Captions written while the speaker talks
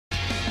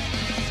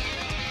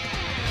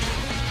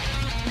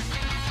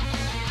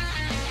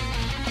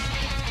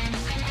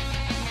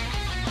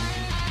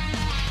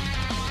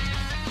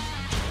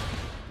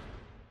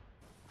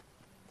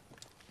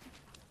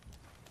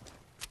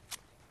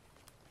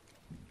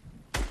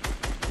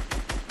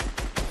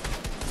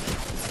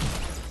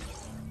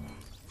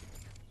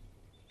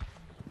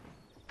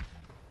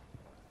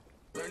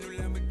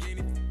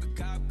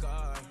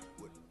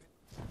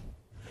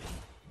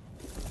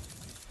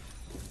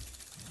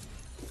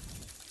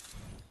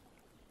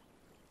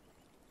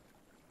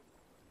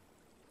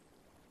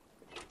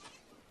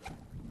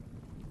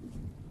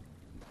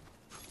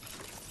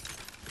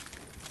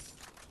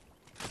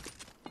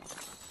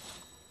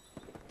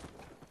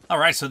All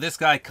right, so this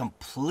guy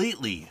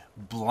completely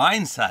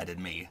blindsided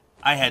me.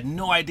 I had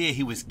no idea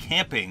he was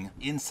camping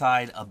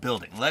inside a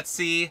building. Let's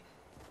see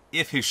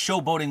if his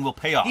showboating will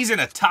pay off. He's in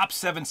a top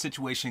 7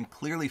 situation,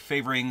 clearly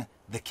favoring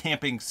the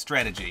camping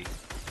strategy.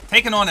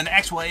 Taking on an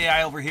actual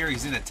AI over here,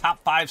 he's in a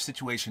top 5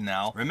 situation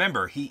now.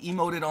 Remember, he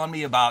emoted on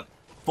me about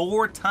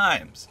 4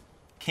 times,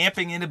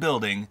 camping in a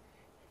building.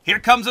 Here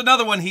comes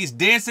another one. He's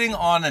dancing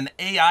on an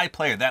AI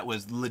player. That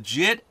was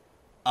legit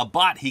a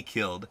bot he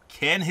killed.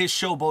 Can his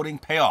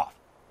showboating pay off?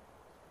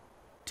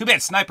 Too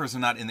bad snipers are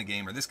not in the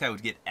game, or this guy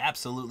would get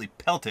absolutely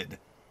pelted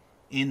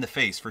in the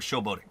face for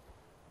showboating.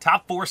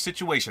 Top 4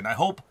 situation. I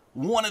hope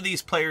one of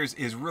these players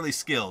is really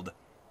skilled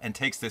and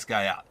takes this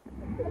guy out.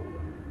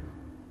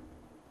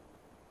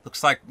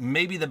 Looks like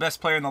maybe the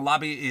best player in the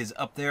lobby is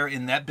up there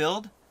in that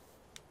build.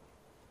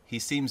 He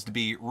seems to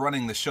be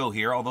running the show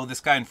here, although this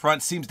guy in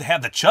front seems to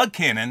have the chug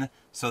cannon,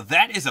 so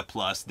that is a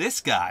plus. This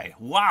guy,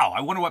 wow,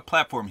 I wonder what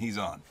platform he's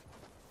on.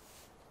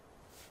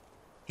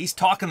 He's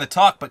talking the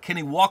talk, but can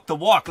he walk the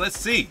walk? Let's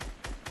see.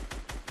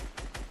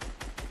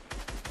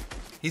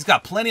 He's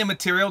got plenty of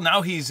material.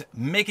 Now he's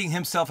making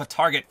himself a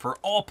target for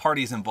all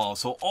parties involved.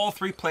 So all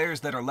 3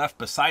 players that are left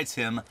besides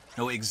him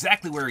know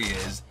exactly where he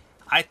is.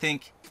 I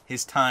think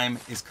his time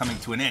is coming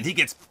to an end. He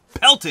gets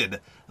pelted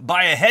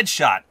by a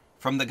headshot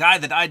from the guy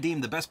that I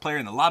deemed the best player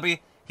in the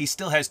lobby. He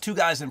still has 2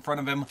 guys in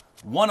front of him,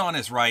 1 on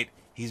his right.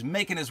 He's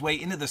making his way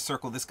into the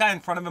circle. This guy in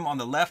front of him on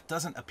the left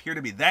doesn't appear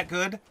to be that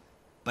good.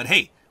 But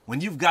hey, when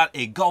you've got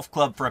a golf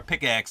club for a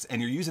pickaxe and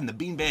you're using the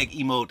beanbag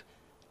emote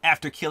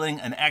after killing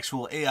an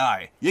actual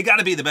AI, you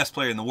gotta be the best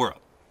player in the world.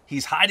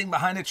 He's hiding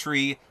behind a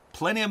tree,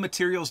 plenty of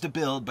materials to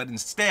build, but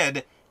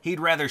instead, he'd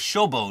rather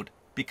showboat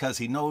because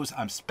he knows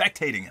I'm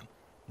spectating him.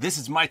 This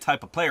is my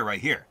type of player right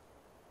here.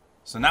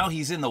 So now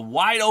he's in the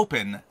wide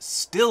open,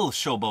 still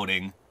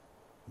showboating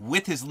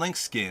with his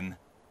lynx skin.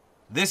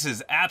 This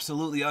is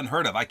absolutely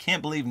unheard of. I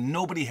can't believe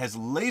nobody has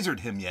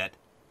lasered him yet.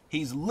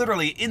 He's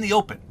literally in the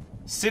open,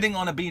 sitting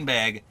on a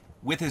beanbag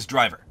with his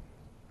driver.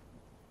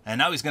 And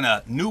now he's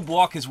gonna noob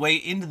walk his way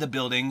into the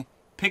building,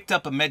 picked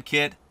up a med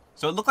kit.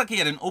 So it looked like he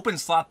had an open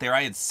slot there.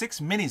 I had 6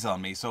 minis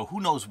on me, so who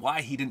knows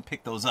why he didn't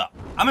pick those up.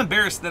 I'm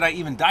embarrassed that I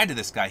even died to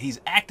this guy. He's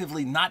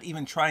actively not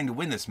even trying to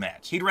win this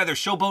match. He'd rather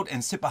showboat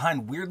and sit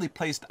behind weirdly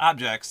placed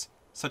objects,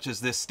 such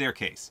as this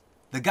staircase.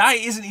 The guy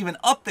isn't even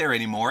up there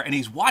anymore, and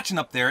he's watching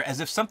up there as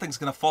if something's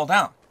gonna fall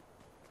down.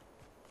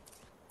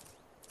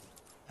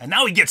 And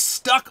now he gets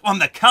stuck on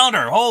the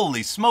counter.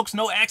 Holy smokes,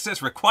 no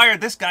access required.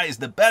 This guy is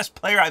the best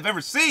player I've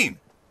ever seen.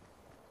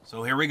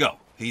 So here we go.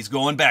 He's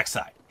going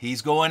backside.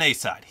 He's going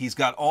A-side. He's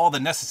got all the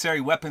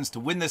necessary weapons to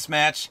win this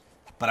match,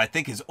 but I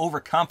think his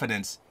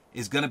overconfidence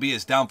is going to be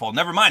his downfall.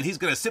 Never mind, he's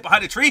going to sit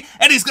behind a tree,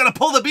 and he's going to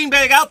pull the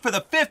beanbag out for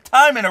the 5th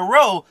time in a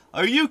row.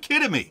 Are you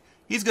kidding me?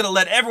 He's going to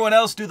let everyone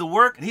else do the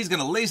work, and he's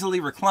going to lazily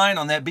recline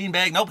on that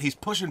beanbag. Nope, he's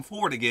pushing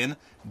forward again,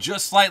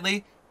 just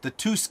slightly. The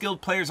 2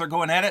 skilled players are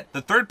going at it.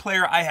 The 3rd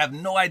player, I have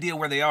no idea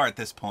where they are at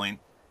this point.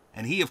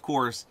 And he, of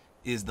course,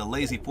 is the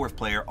lazy 4th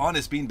player on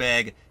his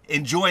beanbag,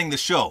 enjoying the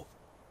show.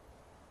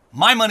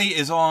 My money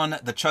is on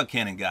the chug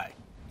cannon guy.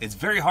 It's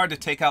very hard to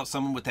take out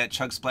someone with that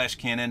chug splash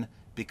cannon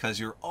because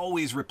you're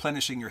always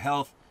replenishing your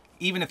health.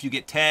 Even if you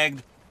get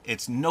tagged,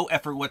 it's no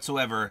effort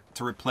whatsoever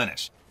to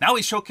replenish. Now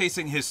he's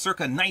showcasing his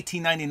circa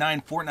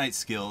 1999 Fortnite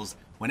skills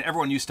when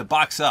everyone used to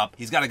box up.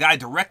 He's got a guy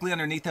directly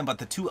underneath him, but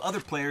the 2 other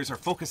players are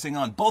focusing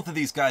on both of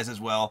these guys as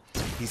well.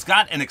 He's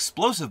got an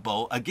explosive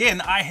bow. Again,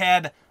 I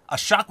had a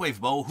shockwave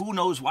bow. Who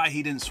knows why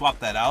he didn't swap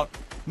that out?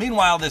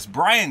 Meanwhile, this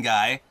Brian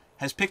guy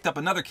has picked up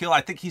another kill.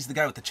 I think he's the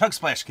guy with the chug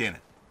splash cannon.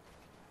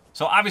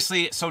 So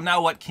obviously, so now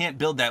what, can't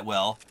build that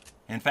well.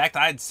 In fact,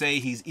 I'd say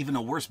he's even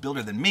a worse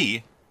builder than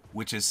me,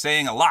 which is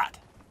saying a lot.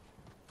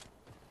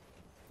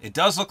 It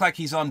does look like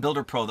he's on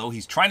Builder Pro, though.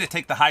 He's trying to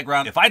take the high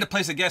ground. If I had to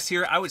place a guess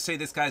here, I would say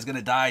this guy's going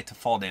to die to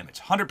fall damage.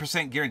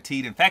 100%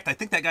 guaranteed. In fact, I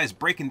think that guy's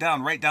breaking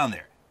down right down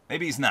there.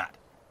 Maybe he's not.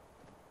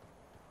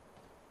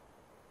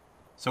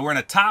 So we're in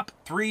a top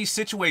 3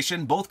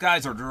 situation. Both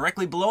guys are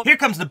directly below. Here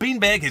comes the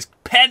beanbag, his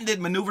patented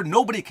maneuver.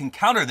 Nobody can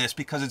counter this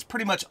because it's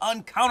pretty much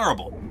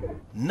uncounterable.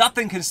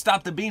 Nothing can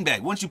stop the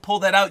beanbag. Once you pull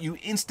that out, you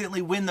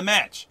instantly win the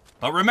match.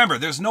 But remember,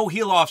 there's no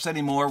heal-offs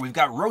anymore. We've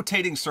got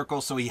rotating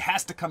circles, so he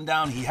has to come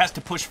down. He has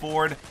to push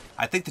forward.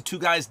 I think the 2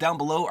 guys down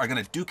below are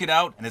going to duke it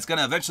out, and it's going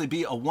to eventually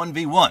be a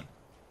 1v1.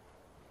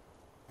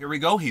 Here we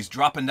go. He's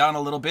dropping down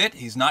a little bit.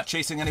 He's not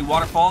chasing any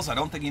waterfalls. I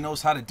don't think he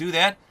knows how to do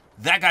that.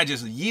 That guy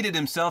just yeeted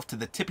himself to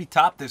the tippy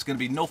top. There's going to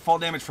be no fall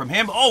damage from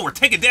him. Oh, we're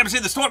taking damage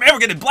in the storm, and we're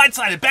getting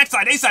blindsided,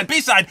 backside, A-side,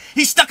 B-side.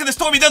 He's stuck in the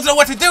storm. He doesn't know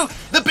what to do.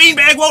 The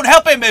beanbag won't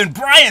help him, and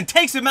Brian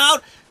takes him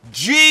out.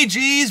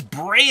 GG's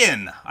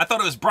Brian. I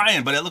thought it was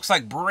Brian, but it looks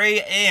like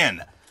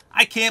Brian.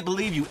 I can't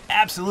believe you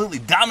absolutely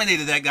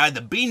dominated that guy.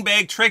 The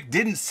beanbag trick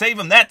didn't save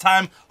him that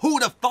time. Who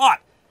would have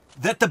thought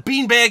that the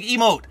beanbag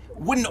emote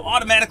wouldn't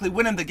automatically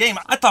win him the game?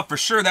 I thought for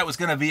sure that was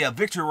going to be a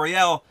victory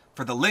royale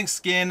for the lynx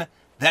skin.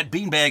 That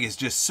beanbag is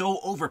just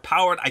so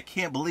overpowered, I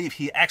can't believe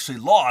he actually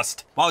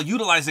lost while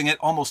utilizing it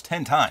almost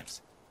 10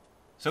 times.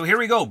 So here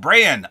we go.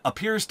 Brian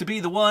appears to be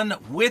the one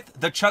with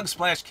the Chug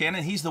Splash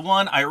Cannon. He's the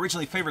one I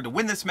originally favored to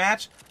win this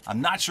match.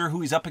 I'm not sure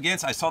who he's up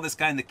against. I saw this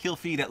guy in the kill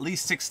feed at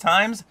least 6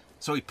 times,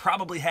 so he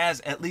probably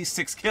has at least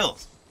 6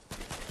 kills.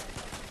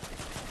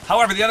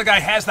 However, the other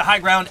guy has the high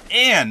ground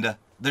and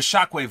the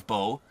Shockwave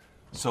Bow.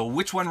 So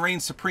which one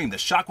reigns supreme, the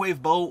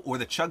Shockwave Bow or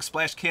the Chug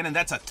Splash Cannon?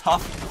 That's a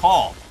tough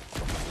call.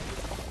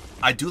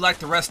 I do like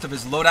the rest of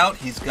his loadout.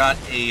 He's got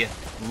a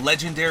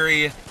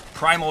legendary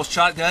primal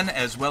shotgun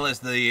as well as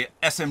the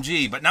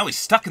SMG, but now he's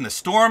stuck in the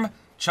storm.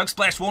 Chug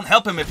Splash won't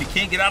help him if he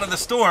can't get out of the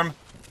storm.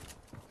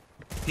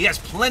 He has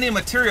plenty of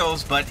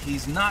materials, but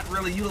he's not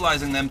really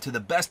utilizing them to the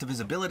best of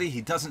his ability.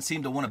 He doesn't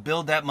seem to want to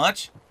build that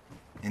much.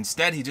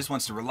 Instead, he just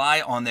wants to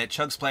rely on that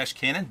Chug Splash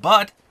Cannon,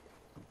 but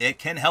it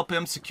can help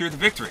him secure the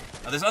victory.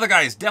 Now, this other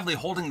guy is definitely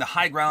holding the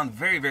high ground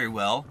very, very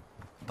well,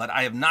 but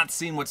I have not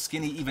seen what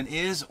skin he even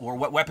is or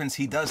what weapons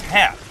he does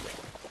have.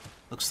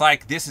 Looks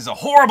like this is a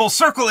horrible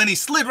circle, and he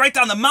slid right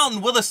down the mountain.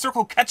 Will the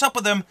circle catch up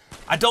with him?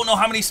 I don't know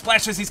how many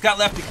splashes he's got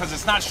left because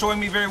it's not showing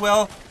me very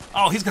well.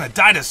 Oh, he's going to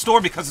die to the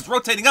storm because it's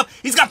rotating up.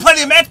 He's got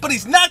plenty of match, but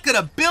he's not going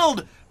to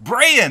build.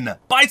 Brian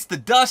bites the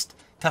dust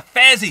to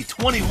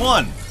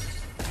Fazzy21.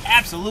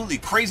 Absolutely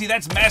crazy.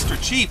 That's Master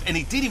Chief, and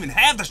he didn't even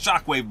have the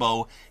Shockwave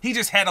Bow. He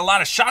just had a lot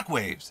of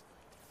shockwaves.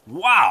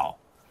 Wow.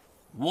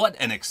 What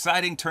an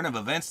exciting turn of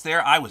events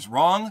there. I was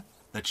wrong.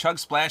 The Chug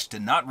Splash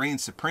did not reign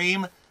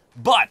supreme.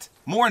 But,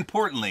 more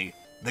importantly,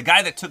 the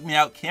guy that took me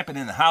out camping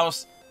in the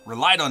house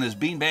relied on his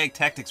beanbag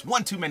tactics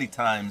one too many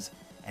times,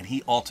 and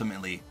he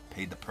ultimately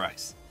paid the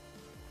price.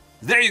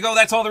 There you go.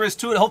 That's all there is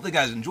to it. Hopefully, you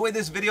guys enjoyed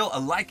this video. A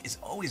like is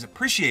always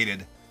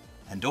appreciated.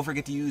 And don't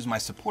forget to use my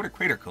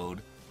Support-A-Creator Code,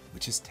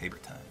 which is Tabor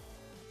time.